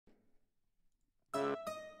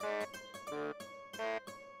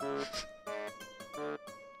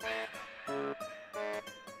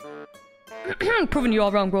Proving you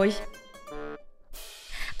all wrong, boys.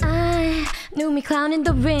 I knew me clown in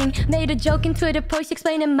the ring. Made a joke in Twitter post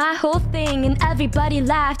explaining my whole thing, and everybody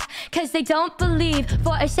laughed, cause they don't believe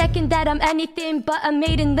for a second that I'm anything but a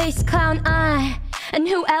maidenless clown. And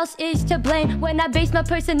who else is to blame when I base my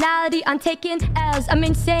personality on taking L's? I'm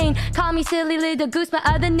insane. Call me silly little goose, my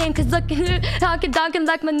other name. Cause look, honkin' donkin'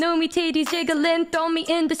 like my Nihmune titties jiggling. Throw me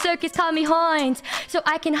in the circus, call me horns. So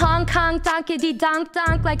I can honk honk donkity donk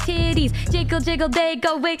donk like titties. Jiggle jiggle, they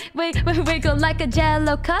go wiggle like a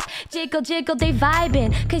jello cup. Jiggle jiggle, they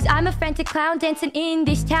vibing. Cause I'm a frantic clown dancing in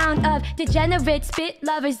this town of degenerate spit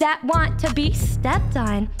lovers that want to be stepped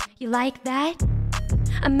on. You like that?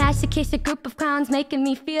 A masochistic group of clowns making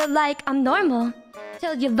me feel like I'm normal.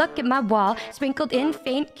 Till you look at my wall, sprinkled in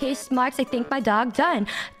faint kiss marks. I think my dog done.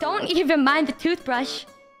 Don't even mind the toothbrush.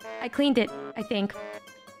 I cleaned it, I think.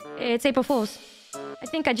 It's April Fool's. I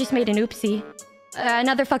think I just made an oopsie.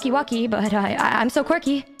 Another fucky wucky, but I'm so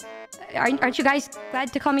quirky. Aren't you guys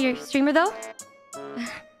glad to call me your streamer though?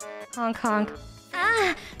 Honk honk.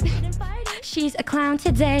 She's a clown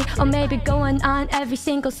today, or maybe going on every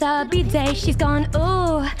single subby day. She's gone,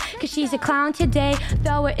 ooh, cause she's a clown today.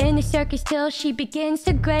 Throw her in the circus till she begins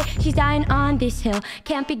to gray. She's dying on this hill,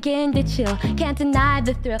 can't begin to chill, can't deny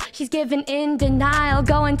the thrill. She's giving in denial,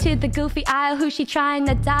 going to the goofy aisle. Who she trying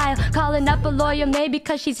to dial? Calling up a lawyer maybe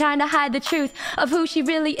cause she's trying to hide the truth of who she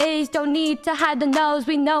really is. Don't need to hide the nose,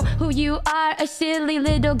 we know who you are, a silly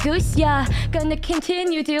little goose. Yeah, gonna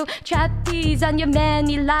continue to trapeze on your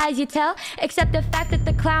many lies you tell. Except the fact that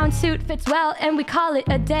the clown suit fits well, and we call it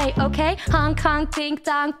a day, okay? Hong Kong, ding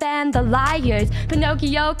dong, ban the liars.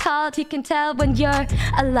 Pinocchio called, he can tell when you're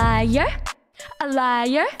a liar. A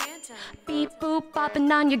liar. Beep boop bopping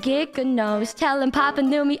on your giggle nose, telling Papa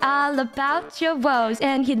Nihmune all about your woes.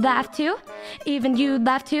 And he laughed too, even you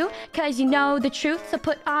laughed too, cause you know the truth. So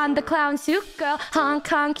put on the clown suit, girl. Hong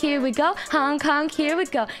Kong, here we go. Hong Kong, here we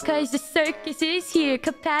go. Cause the circus is here,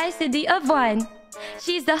 capacity of 1.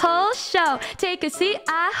 She's the whole show. Take a seat,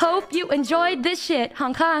 I hope you enjoyed this shit.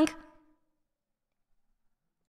 Hong Kong.